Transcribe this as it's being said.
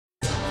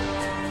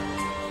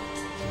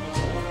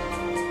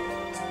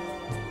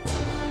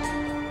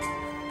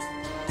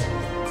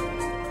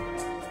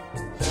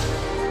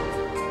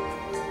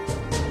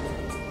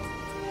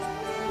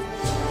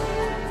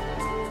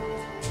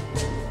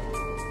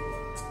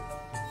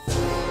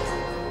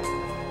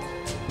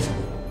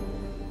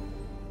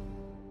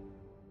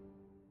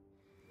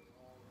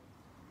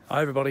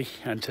Hi everybody,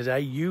 and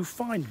today you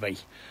find me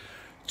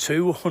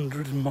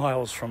 200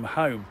 miles from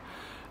home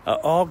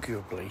at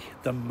arguably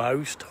the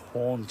most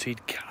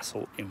haunted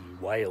castle in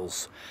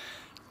Wales,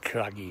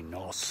 Craggy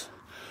Nos,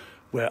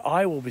 where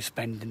I will be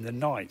spending the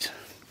night,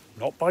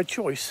 not by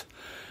choice,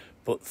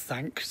 but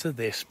thanks to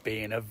this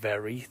being a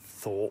very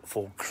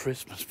thoughtful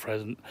Christmas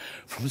present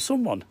from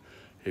someone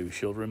who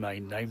shall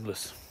remain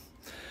nameless.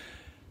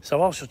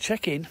 So I shall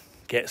check in,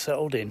 get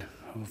settled in,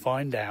 and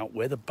find out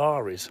where the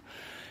bar is,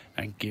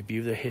 and give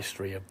you the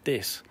history of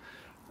this,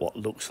 what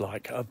looks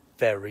like a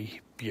very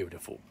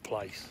beautiful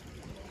place.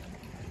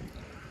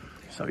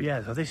 So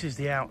this is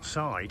the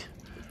outside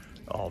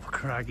of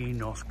Craggy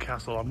Nos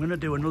Castle. I'm going to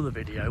do another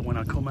video when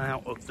I come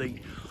out of the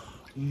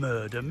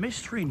murder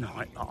mystery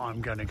night that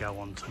I'm going to go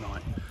on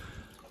tonight.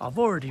 I've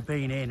already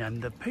been in,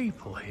 and the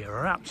people here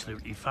are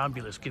absolutely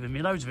fabulous, giving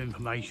me loads of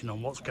information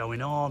on what's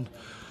going on.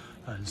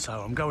 And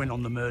so I'm going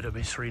on the murder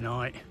mystery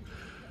night,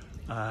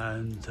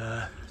 and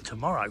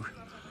tomorrow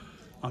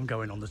I'm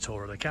going on the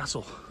tour of the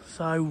castle.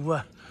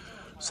 So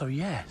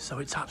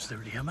it's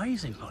absolutely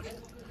amazing, like.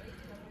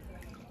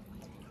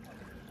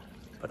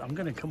 But I'm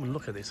going to come and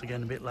look at this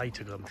again a bit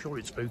later, because I'm sure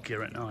it's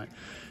spookier at night,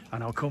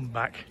 and I'll come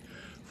back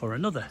for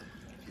another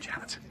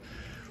chat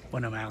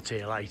when I'm out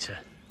here later.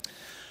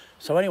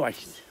 So anyway,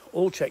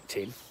 all checked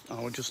in.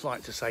 I would just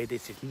like to say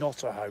this is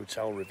not a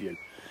hotel review.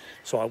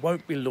 So I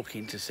won't be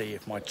looking to see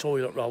if my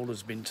toilet roll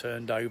has been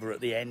turned over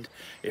at the end,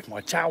 if my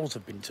towels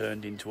have been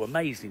turned into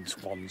amazing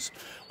swans,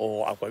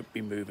 or I won't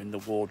be moving the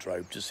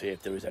wardrobe to see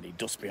if there is any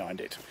dust behind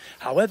it.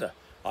 However,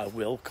 I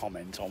will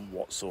comment on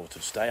what sort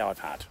of stay I've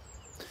had.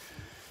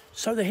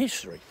 So the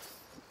history.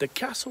 The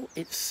castle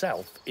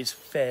itself is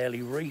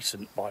fairly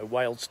recent by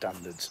Wales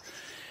standards.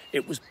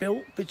 It was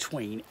built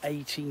between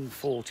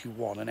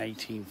 1841 and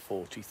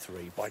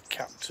 1843 by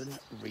Captain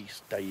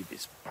Rhys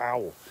Davies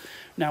Powell.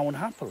 Now,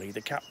 unhappily, the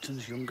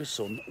captain's younger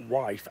son,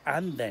 wife,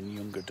 and then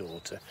younger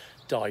daughter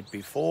died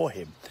before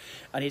him,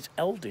 and his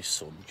eldest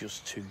son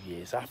just 2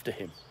 years after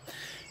him.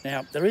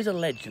 Now, there is a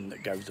legend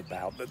that goes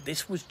about that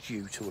this was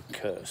due to a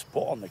curse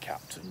put on the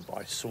captain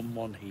by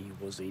someone he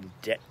was in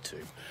debt to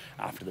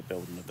after the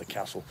building of the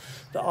castle.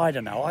 But I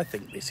don't know, I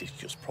think this is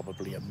just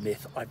probably a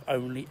myth. I've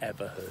only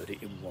ever heard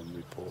it in one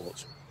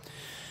report.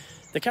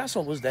 The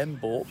castle was then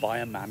bought by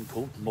a man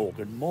called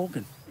Morgan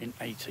in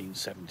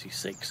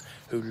 1876,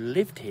 who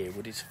lived here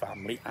with his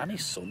family and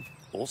his son,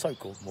 also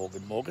called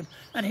Morgan,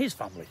 and his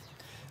family.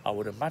 I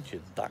would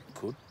imagine that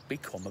could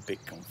become a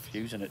bit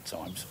confusing at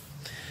times.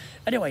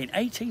 Anyway, in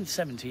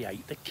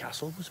 1878, the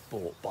castle was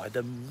bought by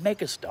the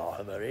megastar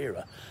of her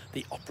era,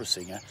 the opera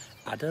singer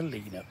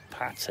Adelina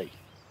Patti.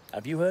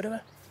 Have you heard of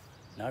her?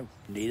 No,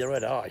 neither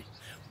had I.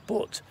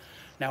 But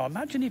now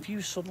imagine if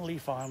you suddenly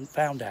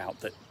found out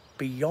that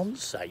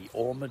Beyonce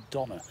or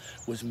Madonna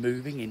was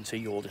moving into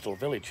your little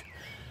village.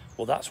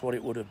 Well, that's what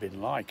it would have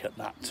been like at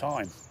that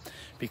time,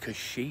 because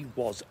she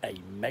was a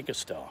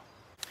megastar.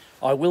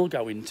 I will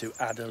go into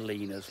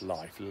Adelina's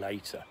life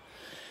later.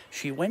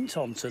 She went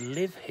on to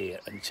live here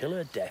until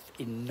her death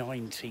in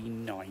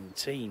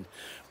 1919,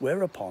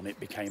 whereupon it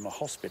became a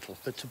hospital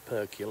for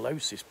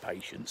tuberculosis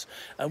patients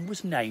and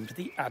was named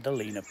the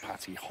Adelina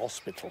Patti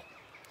Hospital.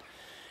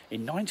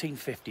 In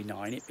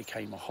 1959, it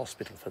became a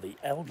hospital for the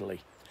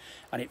elderly,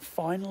 and it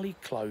finally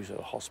closed as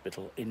a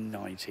hospital in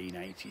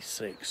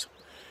 1986.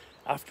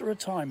 After a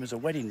time as a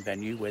wedding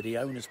venue where the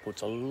owners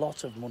put a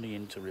lot of money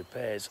into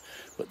repairs,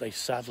 but they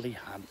sadly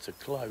had to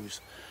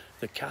close,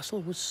 the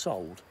castle was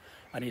sold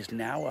and is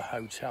now a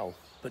hotel,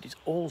 but it's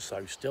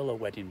also still a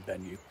wedding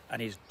venue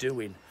and is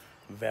doing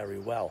very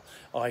well.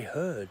 I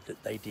heard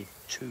that they did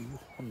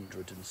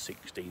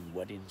 216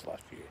 weddings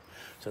last year,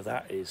 so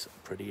that is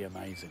pretty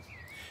amazing.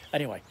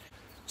 Anyway,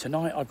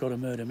 tonight I've got a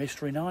murder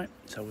mystery night,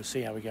 so we'll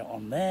see how we get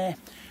on there,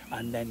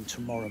 and then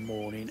tomorrow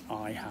morning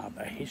I have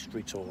a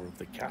history tour of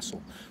the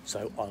castle,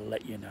 so I'll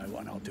let you know,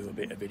 and I'll do a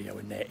bit of video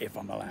in there if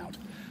I'm allowed.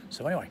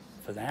 So anyway,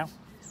 for now,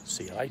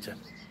 see you later.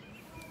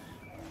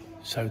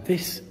 So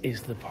this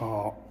is the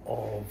part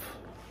of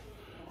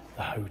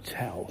the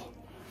hotel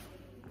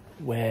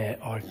where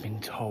I've been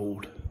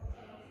told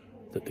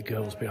that the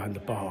girls behind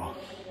the bar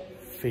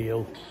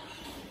feel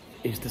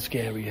is the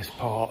scariest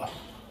part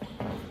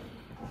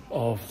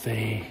of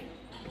the...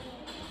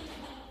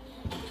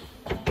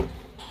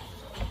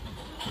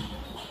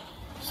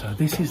 So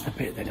this is the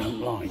bit they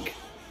don't like,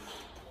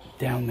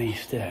 down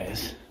these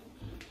stairs.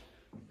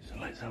 So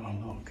let's have a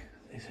look.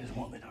 This is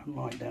what they don't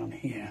like down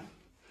here.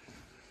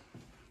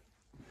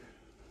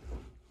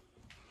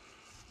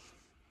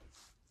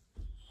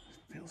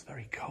 Feels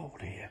very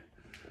cold here.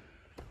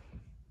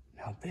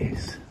 Now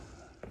this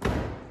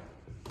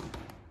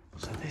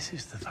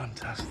is the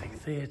fantastic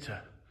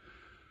theatre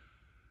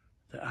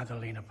that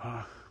Adelina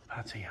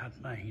Patti had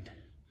made.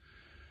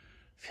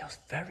 Feels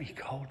very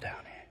cold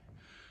down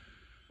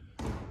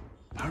here.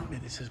 Apparently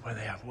this is where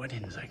they have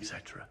weddings,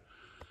 etc.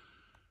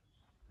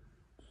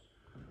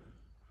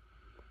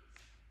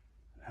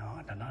 Now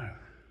I don't know.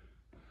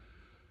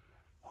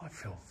 I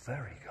feel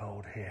very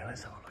cold here.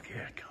 Let's have a look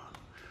here.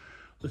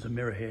 There's a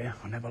mirror here.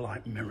 I never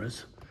like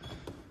mirrors.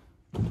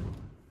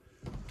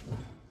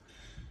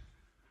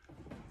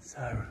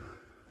 So,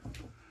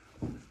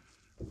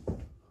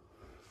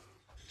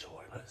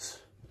 toilets.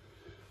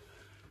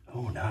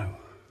 Oh no.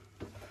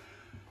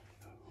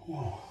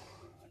 Oh,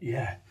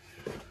 yeah.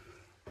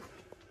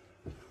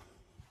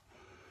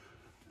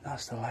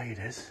 That's the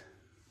ladies.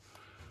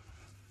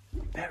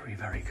 Very,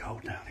 very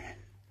cold down here.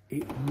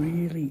 It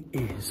really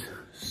is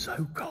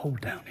so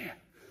cold down here.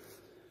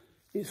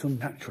 It's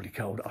unnaturally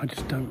cold. I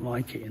just don't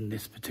like it in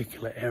this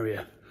particular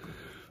area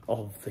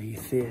of the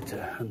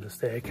theatre and the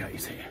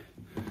staircase here.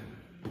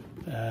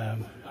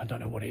 I don't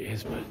know what it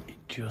is, but it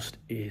just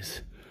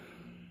is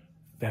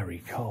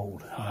very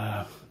cold.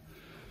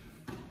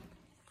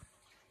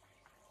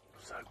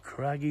 So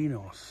craggy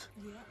Nos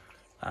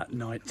at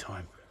night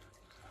time.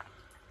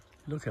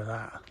 Look at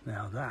that.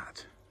 Now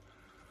that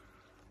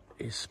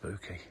is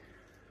spooky.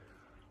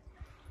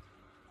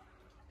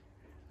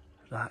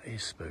 That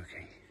is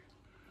spooky.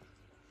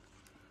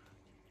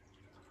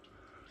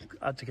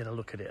 I had to get a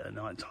look at it at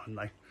night time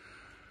though.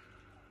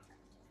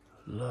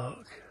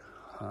 Look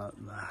at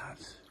that.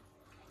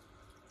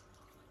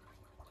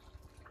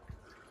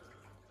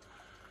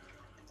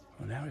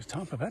 Well, now it's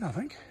time for bed, I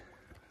think.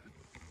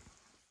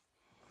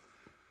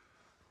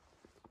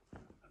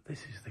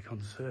 This is the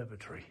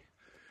conservatory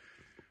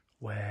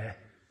where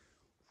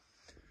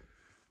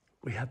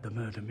we had the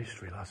murder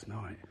mystery last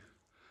night.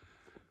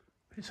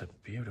 It's a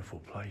beautiful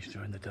place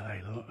during the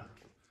day, look.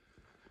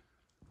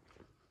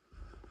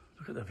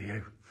 Look at the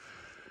view.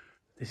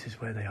 This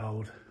is where they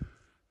hold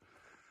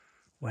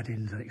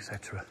weddings and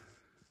etc.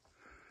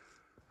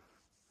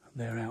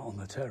 They're out on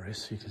the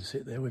terrace, you can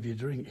sit there with your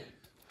drink.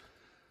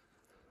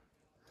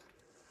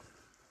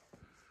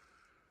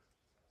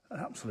 An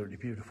absolutely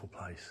beautiful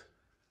place.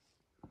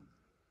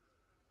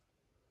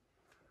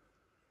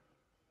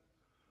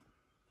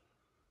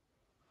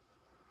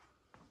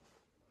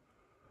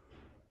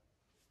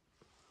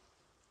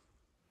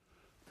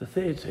 The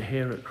theatre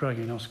here at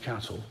Nos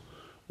Castle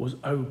was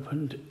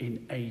opened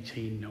in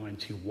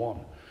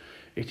 1891.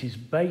 It is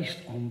based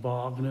on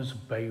Wagner's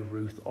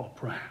Bayreuth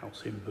Opera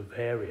House in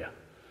Bavaria.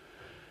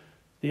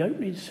 The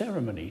opening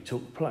ceremony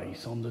took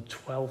place on the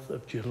 12th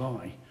of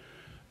July,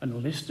 and a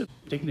list of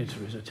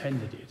dignitaries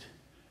attended it.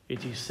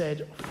 It is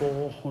said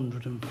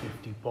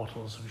 450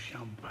 bottles of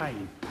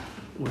champagne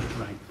was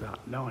drank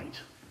that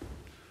night.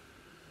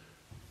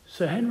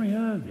 Sir Henry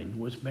Irving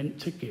was meant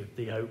to give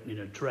the opening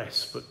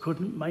address but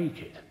couldn't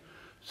make it,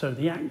 so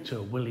the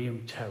actor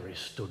William Terrace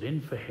stood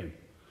in for him.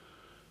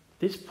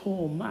 This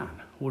poor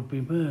man would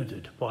be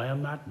murdered by a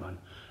madman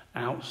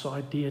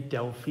outside the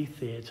Adelphi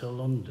Theatre,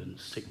 London,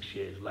 6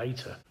 years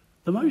later.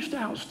 The most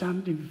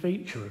outstanding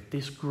feature of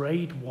this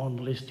Grade 1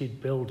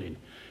 listed building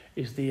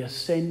is the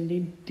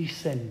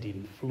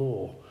ascending-descending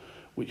floor,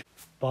 which,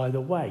 by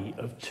the way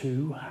of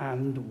two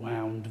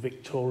hand-wound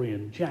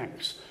Victorian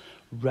jacks,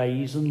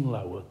 raise and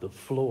lower the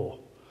floor.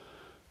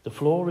 The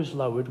floor is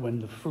lowered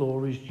when the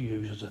floor is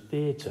used as a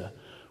theatre,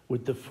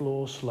 with the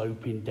floor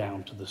sloping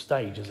down to the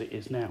stage as it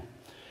is now,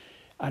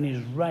 and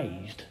is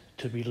raised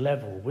to be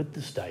level with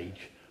the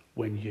stage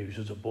when used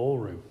as a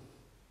ballroom.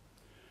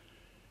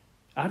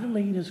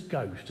 Adelina's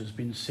ghost has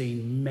been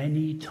seen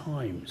many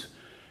times,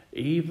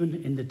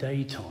 even in the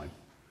daytime.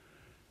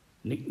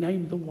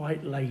 Nicknamed the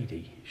White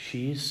Lady,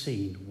 she is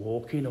seen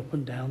walking up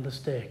and down the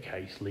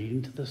staircase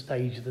leading to the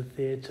stage of the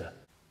theatre.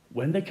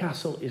 When the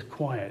castle is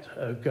quiet,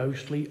 her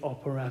ghostly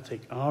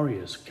operatic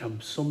arias can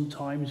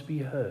sometimes be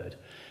heard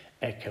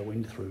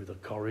echoing through the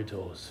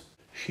corridors.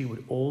 She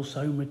would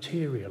also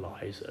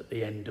materialise at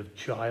the end of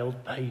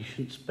child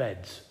patients'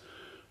 beds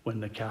when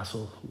the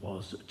castle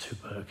was a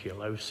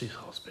tuberculosis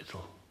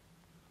hospital.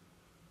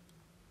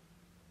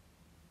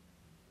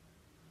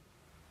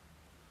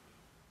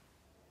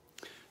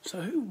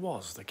 So who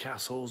was the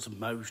castle's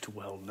most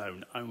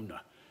well-known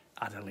owner,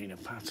 Adelina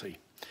Patti?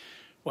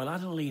 Well,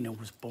 Adelina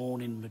was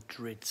born in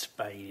Madrid,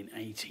 Spain in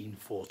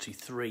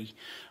 1843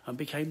 and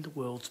became the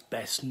world's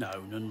best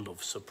known and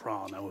loved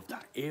soprano of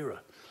that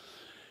era.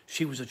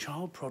 She was a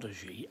child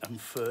prodigy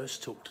and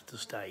first took to the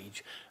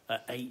stage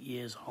at 8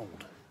 years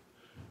old.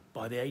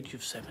 By the age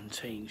of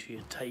 17, she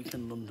had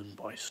taken London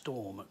by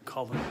storm at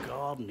Covent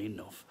Garden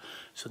enough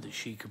so that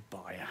she could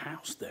buy a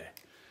house there.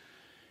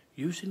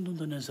 Using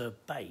London as her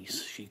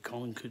base, she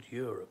conquered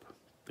Europe.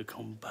 The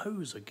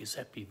composer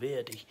Giuseppe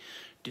Verdi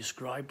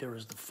described her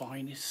as the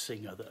finest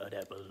singer that had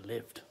ever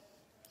lived.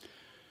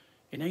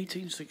 In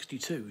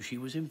 1862, she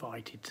was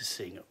invited to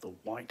sing at the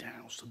White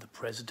House of the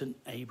President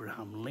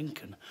Abraham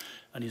Lincoln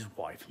and his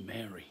wife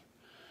Mary.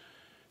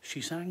 She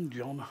sang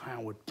John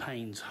Howard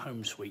Payne's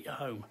Home Sweet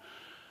Home,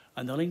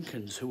 and the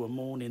Lincolns, who were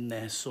mourning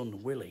their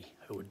son Willie,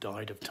 who had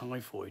died of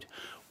typhoid,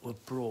 were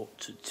brought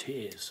to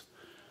tears.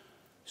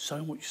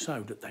 So much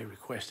so that they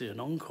requested an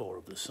encore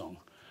of the song,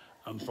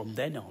 and from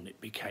then on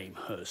it became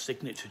her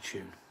signature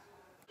tune.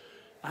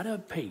 At her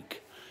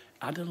peak,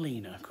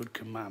 Adelina could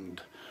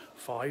command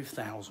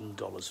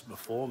 $5,000 a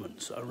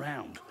performance,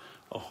 around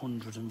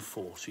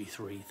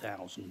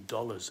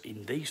 $143,000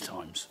 in these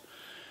times.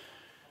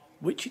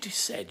 which it is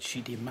said she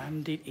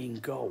demanded in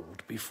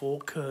gold before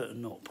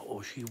curtain up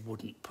or she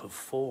wouldn't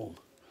perform.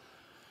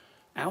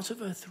 Out of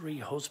her 3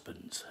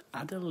 husbands,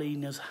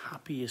 Adelina's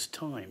happiest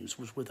times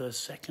was with her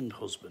second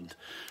husband,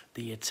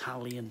 the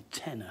Italian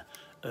tenor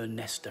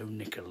Ernesto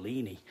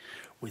Niccolini,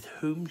 with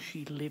whom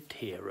she lived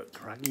here at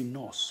Craggy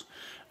Nos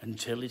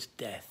until his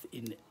death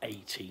in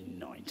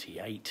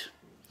 1898.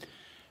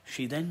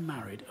 She then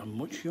married a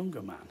much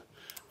younger man,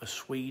 a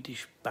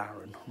Swedish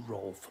Baron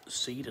Rolf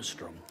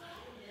Cederström.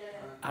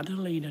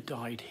 Adelina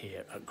died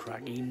here at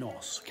Craggy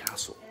Nos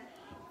Castle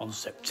on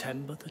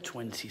September the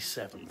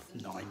 27th,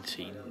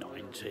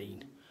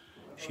 1919.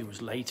 She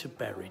was later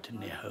buried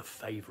near her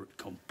favourite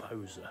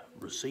composer,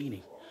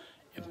 Rossini,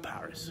 in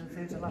Paris.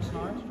 Theatre last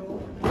night at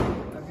all?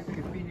 Have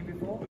you been here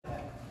before?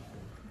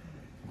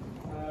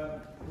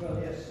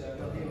 Well, yes,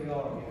 well, here we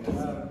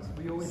are.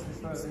 We always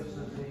refer this as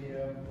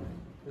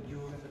the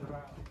jewel in the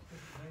crown.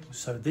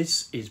 So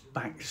this is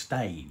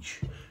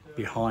backstage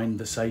behind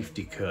the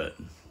safety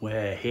curtain,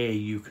 where here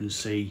you can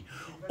see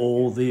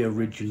all the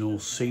original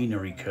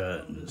scenery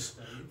curtains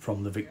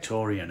from the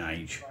Victorian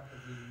age.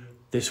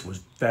 This was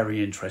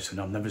very interesting.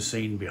 I've never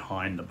seen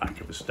behind the back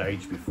of a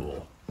stage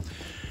before.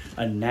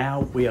 And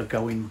now we are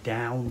going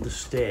down the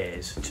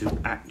stairs to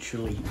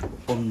actually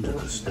under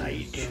the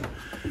stage.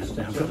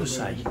 Now I've got to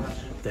say,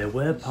 there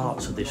were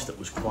parts of this that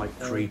was quite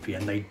creepy,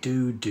 and they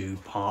do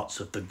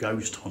parts of the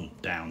ghost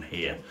hunt down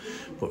here.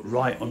 But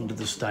right under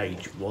the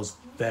stage was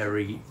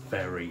very,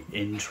 very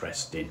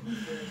interesting.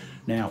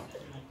 Now,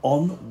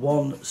 on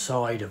one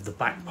side of the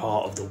back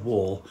part of the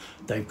wall,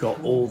 they've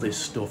got all this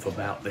stuff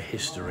about the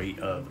history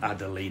of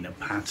Adelina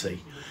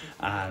Patti.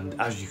 And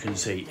as you can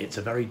see, it's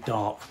a very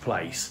dark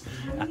place.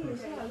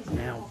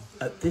 Now,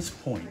 at this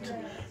point,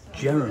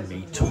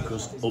 Jeremy took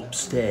us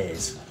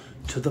upstairs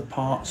to the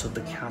parts of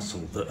the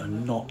castle that are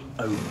not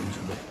open to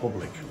the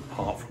public,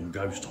 apart from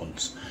ghost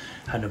hunts,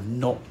 and have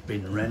not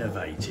been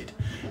renovated.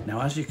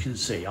 Now, as you can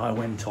see, I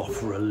went off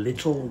for a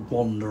little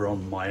wander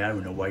on my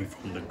own away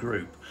from the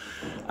group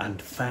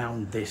and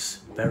found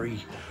this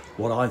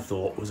what I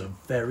thought was a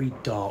very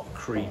dark,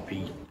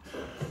 creepy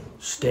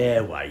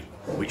stairway,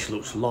 which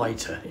looks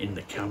lighter in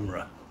the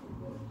camera.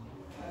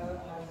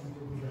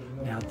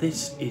 Now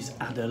this is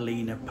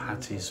Adelina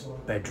Patti's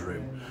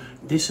bedroom.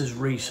 This has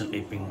recently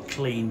been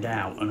cleaned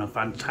out and a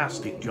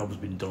fantastic job's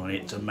been done on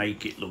it to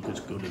make it look as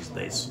good as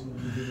this.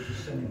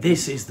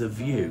 This is the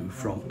view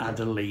from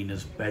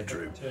Adelina's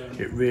bedroom.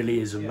 It really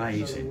is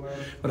amazing.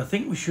 But I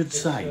think we should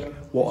say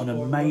what an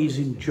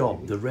amazing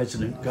job the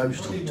resident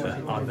ghost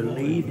hunter, I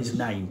believe his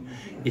name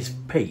is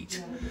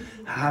Pete,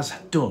 has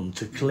done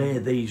to clear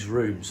these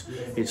rooms.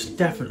 It's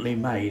definitely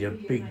made a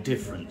big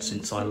difference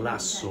since I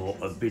last saw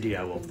a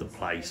video of the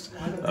place.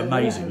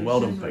 Amazing,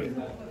 well done, Pete.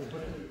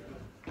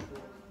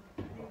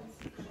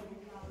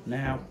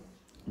 Now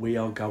we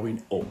are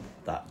going up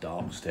that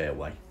dark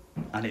stairway,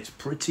 and it's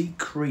pretty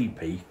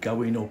creepy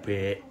going up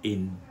here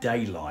in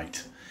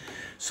daylight.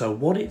 So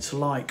what it's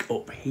like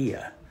up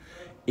here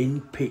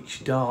in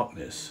pitch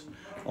darkness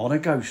on a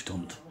ghost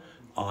hunt,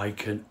 I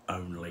can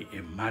only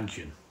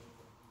imagine.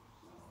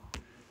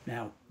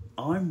 Now,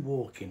 I'm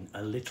walking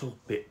a little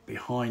bit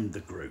behind the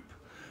group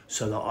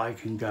so that I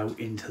can go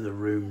into the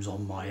rooms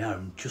on my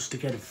own just to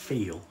get a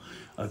feel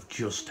of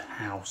just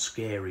how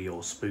scary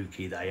or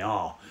spooky they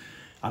are.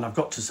 And I've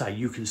got to say,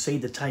 you can see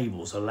the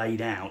tables are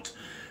laid out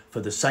for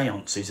the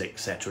seances,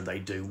 etc. they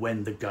do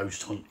when the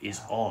ghost hunt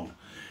is on.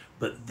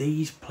 But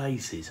these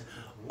places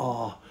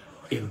are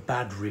in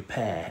bad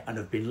repair and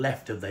have been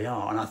left as they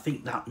are, and I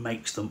think that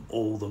makes them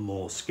all the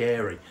more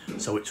scary.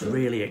 So it's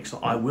really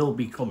exciting. I will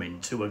be coming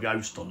to a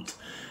ghost hunt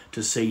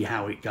to see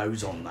how it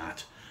goes on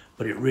that,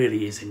 but it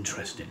really is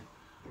interesting.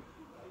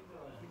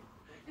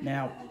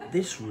 Now,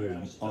 this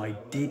room I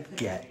did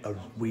get a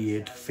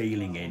weird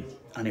feeling in,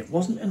 and it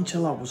wasn't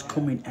until I was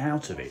coming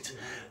out of it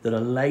that a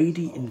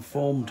lady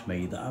informed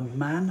me that a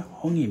man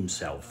hung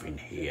himself in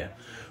here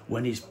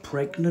when his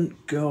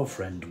pregnant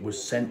girlfriend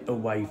was sent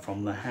away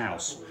from the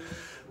house.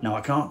 Now,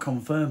 I can't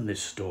confirm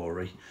this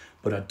story,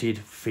 but I did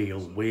feel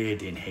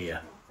weird in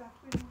here.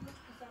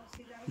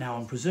 Now,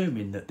 I'm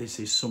presuming that this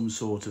is some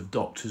sort of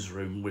doctor's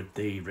room with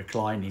the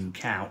reclining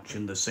couch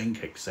and the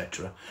sink,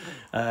 etc.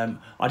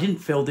 I didn't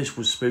feel this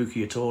was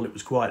spooky at all. It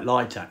was quite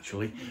light,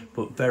 actually,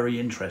 but very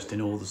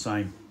interesting all the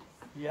same.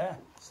 Yeah,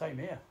 same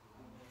here.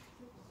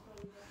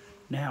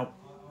 Now,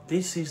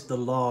 this is the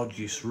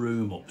largest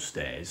room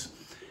upstairs,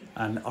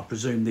 and I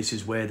presume this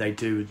is where they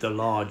do the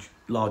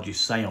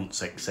largest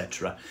seance,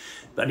 etc.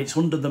 But it's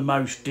under the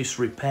most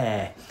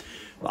disrepair.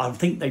 I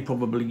think they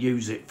probably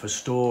use it for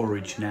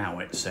storage now,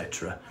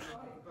 etc.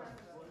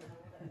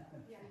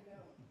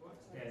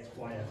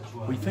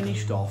 We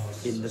finished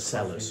off in the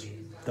cellars.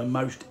 The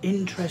most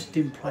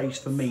interesting place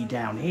for me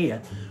down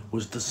here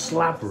was the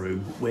slab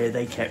room where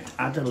they kept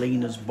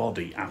Adelina's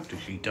body after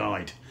she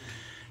died.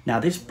 Now,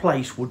 this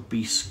place would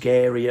be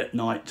scary at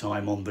night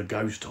time on the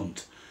ghost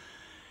hunt.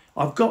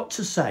 I've got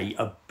to say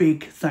a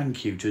big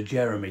thank you to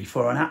Jeremy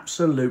for an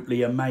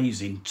absolutely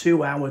amazing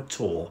 2-hour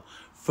tour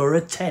for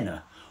a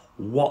tenner.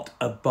 What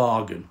a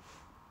bargain.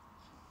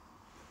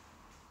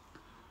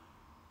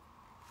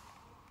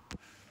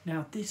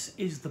 Now this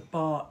is the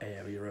bar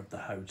area of the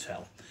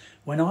hotel.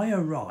 When I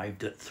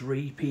arrived at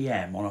 3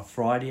 p.m. on a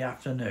Friday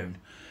afternoon,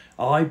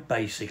 I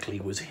basically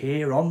was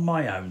here on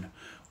my own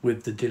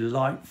with the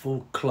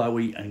delightful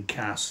Chloe and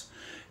Cass,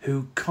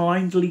 who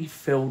kindly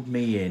filled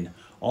me in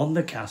on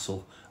the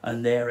castle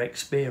and their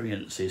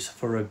experiences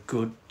for a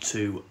good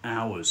 2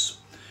 hours.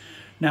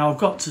 Now I've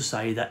got to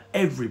say that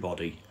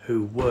everybody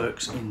who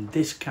works in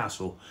this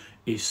castle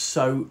is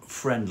so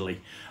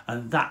friendly,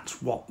 and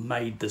that's what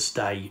made the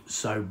stay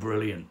so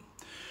brilliant.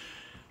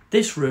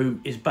 This room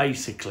is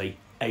basically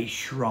a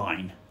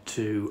shrine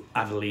to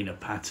Adelina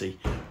Patti,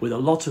 with a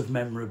lot of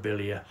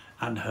memorabilia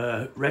and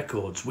her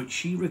records which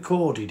she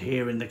recorded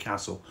here in the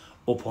castle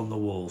up on the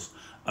walls.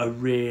 A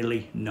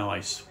really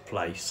nice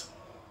place.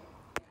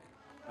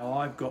 Now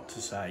I've got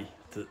to say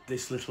that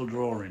this little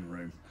drawing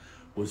room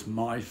was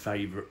my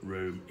favourite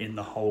room in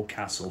the whole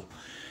castle,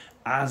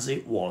 as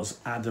it was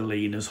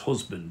Adelina's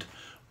husband,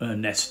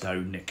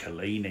 Ernesto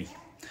Nicolini.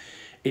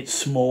 It's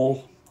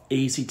small,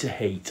 easy to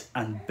heat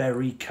and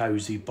very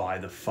cosy by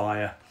the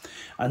fire,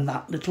 and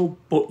that little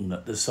button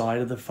at the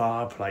side of the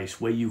fireplace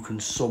where you can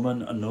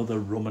summon another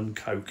rum and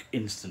coke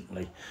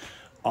instantly,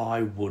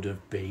 I would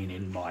have been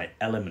in my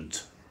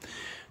element.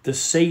 The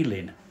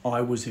ceiling,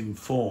 I was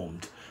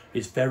informed,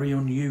 is very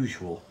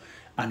unusual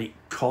and it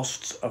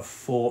costs a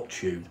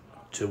fortune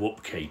to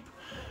upkeep.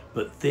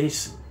 But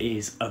this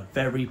is a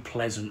very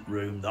pleasant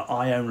room that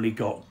I only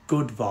got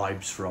good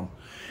vibes from.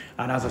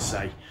 And as I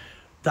say,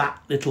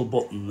 that little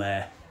button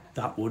there,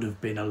 that would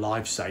have been a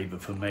lifesaver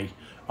for me.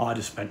 I'd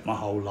have spent my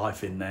whole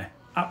life in there.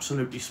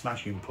 Absolutely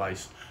smashing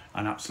place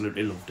and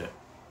absolutely loved it.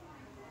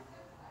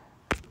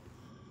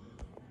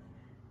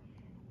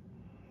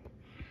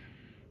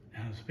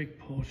 Now there's a big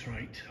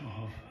portrait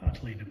of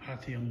Adelina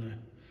Patti on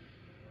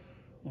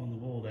the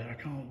wall there.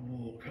 I can't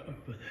walk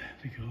over there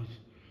because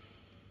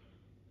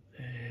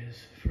there's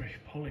fresh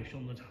polish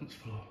on the dance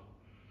floor.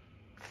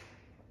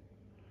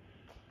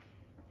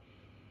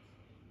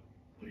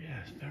 But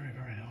yeah, it's very,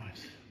 very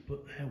nice.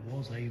 But there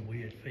was a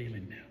weird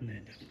feeling down there,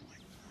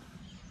 definitely.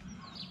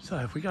 So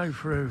if we go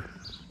through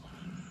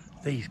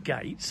these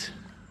gates,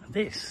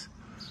 this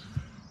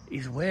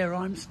is where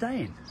I'm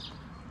staying.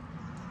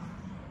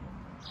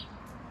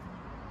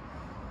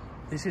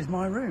 This is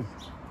my room.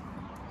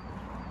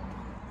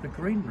 The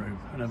green room,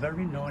 and a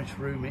very nice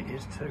room it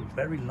is too.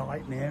 Very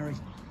light and airy.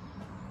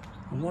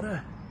 And what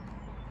a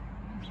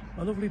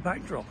lovely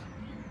backdrop.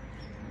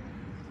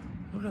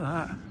 Look at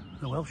that,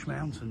 the Welsh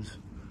mountains.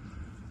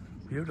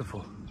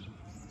 Beautiful.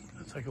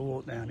 Let's take a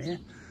walk down here.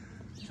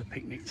 There's a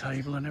picnic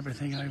table and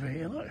everything over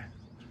here, look.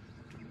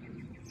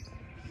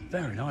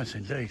 Very nice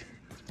indeed.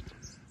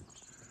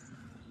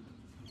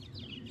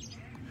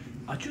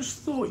 I just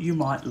thought you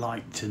might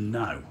like to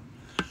know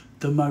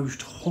the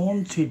most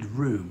haunted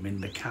room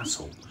in the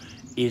castle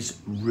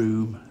is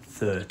room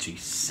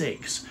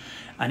 36.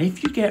 And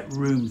if you get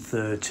room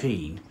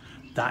 13,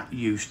 that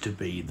used to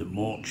be the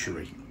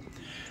mortuary.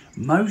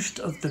 Most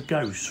of the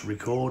ghosts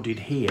recorded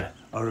here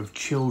are of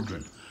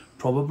children,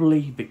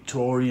 probably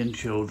Victorian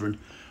children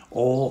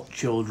or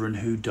children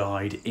who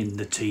died in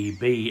the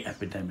TB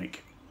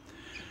epidemic.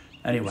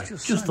 Anyway,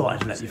 just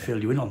thought I'd let you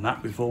fill you in on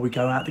that before we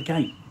go out the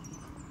gate.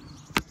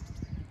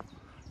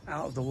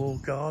 Out of the wall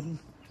garden.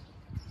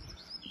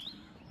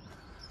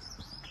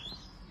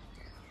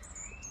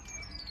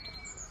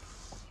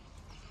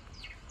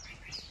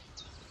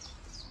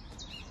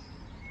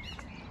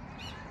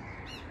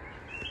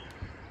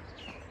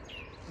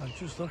 And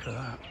just look at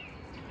that.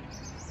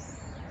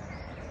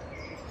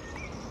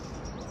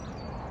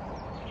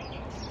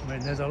 I mean,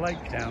 there's a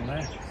lake down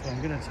there, so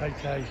I'm going to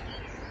take a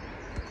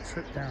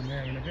trip down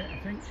there in a bit, I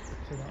think,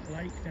 to that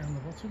lake down the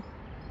bottom.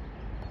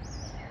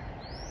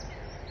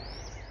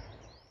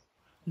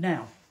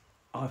 Now,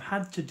 I've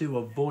had to do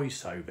a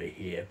voiceover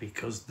here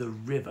because the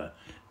river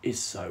is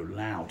so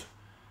loud.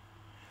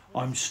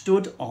 I'm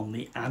stood on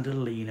the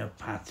Adelina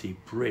Patti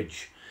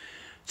Bridge.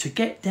 To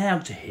get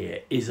down to here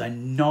is a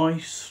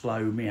nice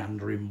slow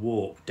meandering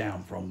walk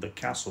down from the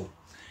castle.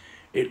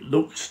 It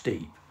looks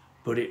steep,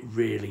 but it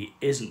really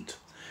isn't.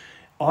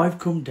 I've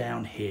come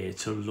down here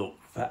to look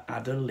for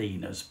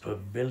Adelina's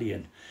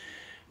pavilion.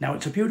 Now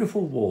it's a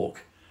beautiful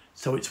walk,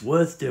 so it's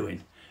worth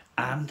doing,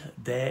 and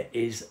there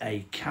is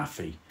a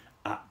cafe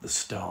at the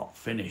start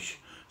finish,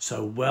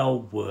 so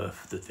well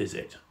worth the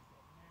visit.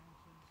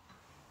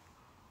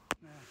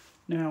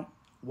 Now,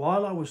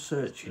 while I was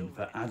searching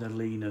for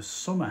Adelina's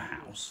summer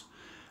house,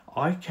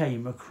 I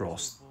came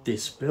across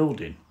this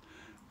building,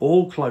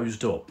 all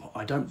closed up.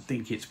 I don't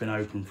think it's been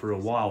open for a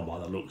while by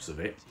the looks of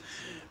it,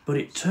 but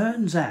it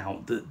turns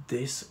out that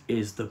this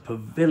is the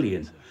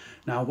pavilion.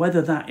 Now,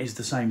 whether that is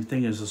the same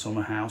thing as the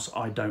summer house,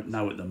 I don't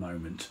know at the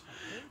moment.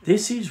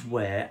 This is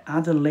where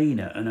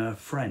Adelina and her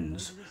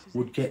friends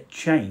would get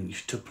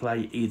changed to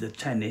play either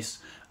tennis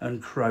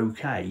and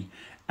croquet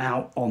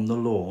out on the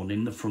lawn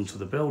in the front of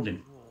the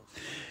building.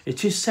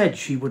 It is said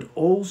she would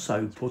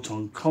also put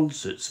on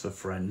concerts for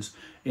friends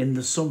in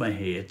the summer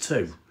here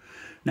too.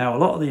 Now, a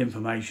lot of the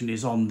information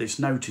is on this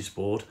notice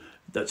board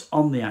that's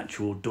on the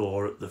actual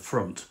door at the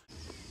front.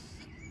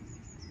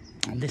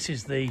 And this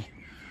is the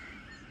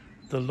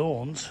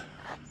lawns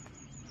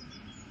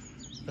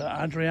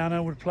that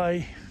Adriana would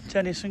play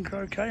tennis and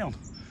croquet on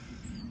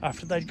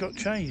after they'd got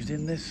changed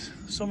in this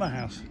summer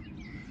house.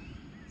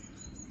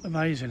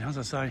 Amazing, as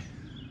I say.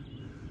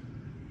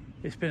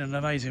 It's been an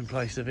amazing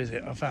place to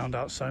visit. I found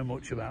out so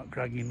much about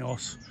Craggy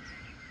Nos,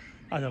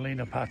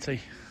 Adelina Patti,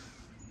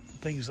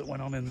 things that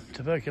went on in the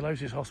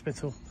tuberculosis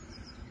hospital,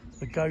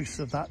 the ghosts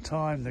of that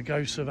time, the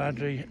ghosts of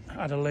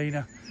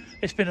Adelina.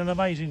 It's been an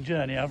amazing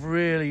journey. I've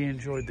really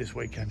enjoyed this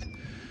weekend,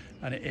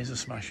 and it is a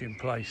smashing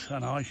place,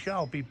 and I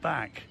shall be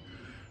back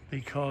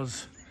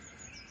because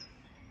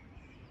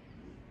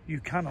you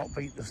cannot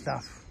beat the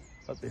staff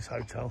at this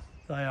hotel.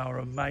 They are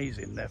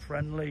amazing. They're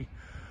friendly,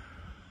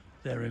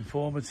 they're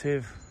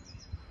informative,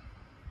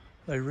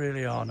 they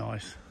really are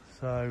nice.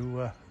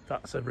 So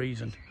that's a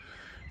reason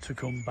to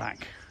come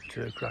back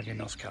to Craggy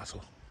Nos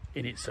Castle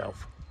in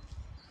itself.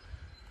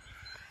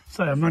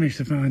 So I managed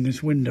to find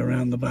this window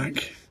around the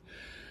back.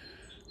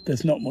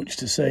 There's not much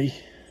to see,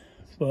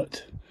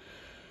 but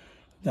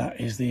that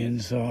is the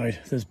inside.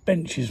 There's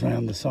benches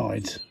round the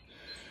sides,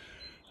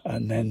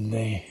 and then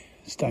the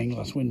stained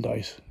glass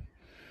windows.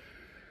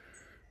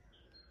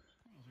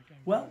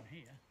 Well,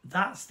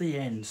 that's the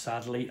end,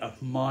 sadly,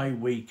 of my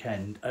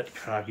weekend at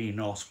Craggy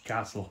Nos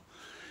Castle.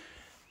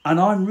 And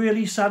I'm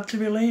really sad to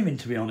be leaving,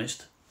 to be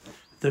honest.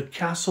 The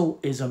castle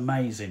is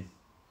amazing.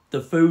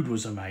 The food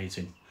was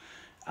amazing,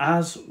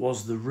 as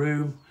was the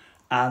room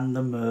and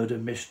the murder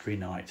mystery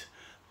night.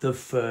 The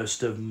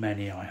first of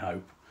many, I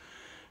hope.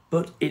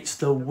 But it's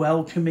the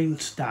welcoming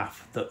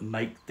staff that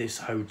make this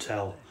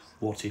hotel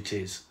what it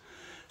is.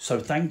 So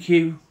thank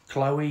you,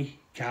 Chloe,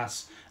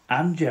 Cass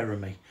and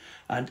Jeremy,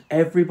 and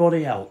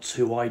everybody else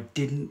who I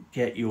didn't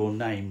get your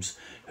names,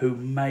 who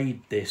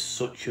made this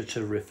such a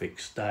terrific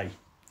stay.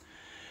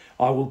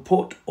 I will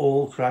put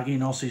all Craggy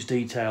Nos's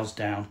details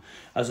down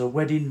as a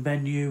wedding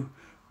venue,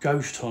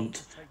 ghost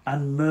hunt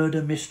and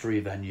murder mystery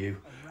venue.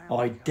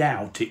 I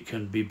doubt it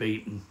can be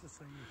beaten.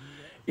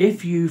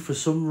 If you, for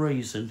some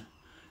reason,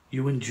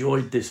 you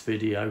enjoyed this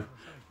video,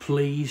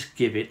 please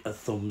give it a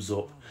thumbs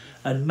up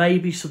and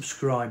maybe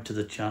subscribe to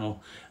the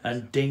channel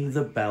and ding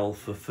the bell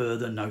for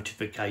further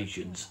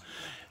notifications.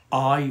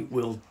 I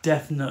will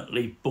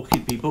definitely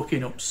be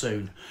booking up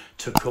soon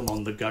to come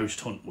on the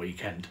ghost hunt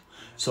weekend.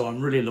 So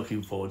I'm really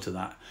looking forward to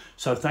that.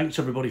 So thanks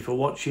everybody for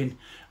watching,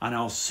 and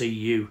I'll see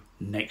you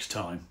next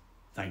time.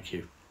 Thank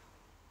you.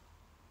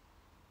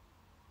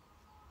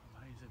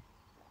 Amazing.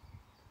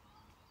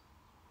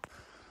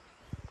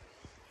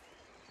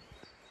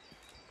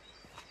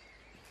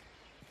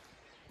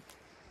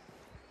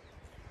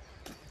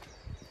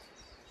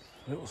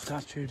 Little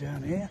statue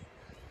down here.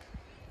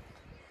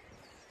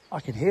 I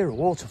can hear a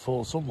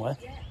waterfall somewhere.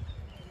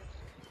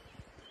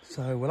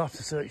 So we'll have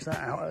to search that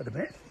out in a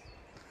bit.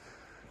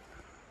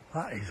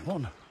 That is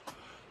one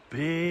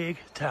big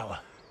tower.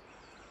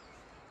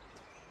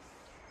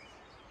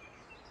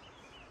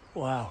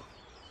 Wow.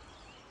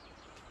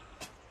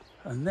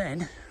 And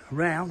then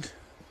round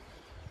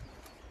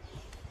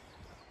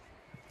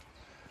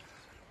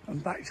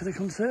and back to the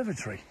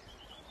conservatory.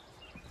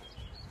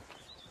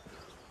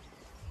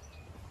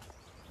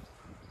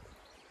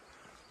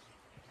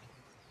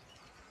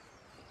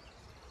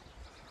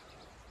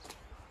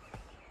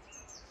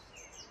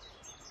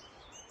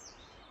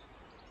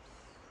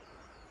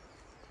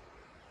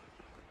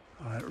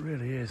 Oh, it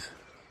really is.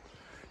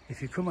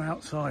 If you come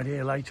outside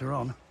here later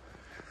on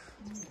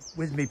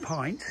with me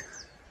pint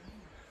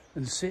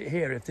and sit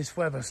here, if this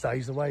weather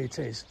stays the way it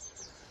is,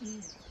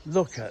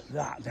 look at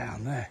that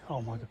down there.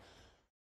 Oh my God.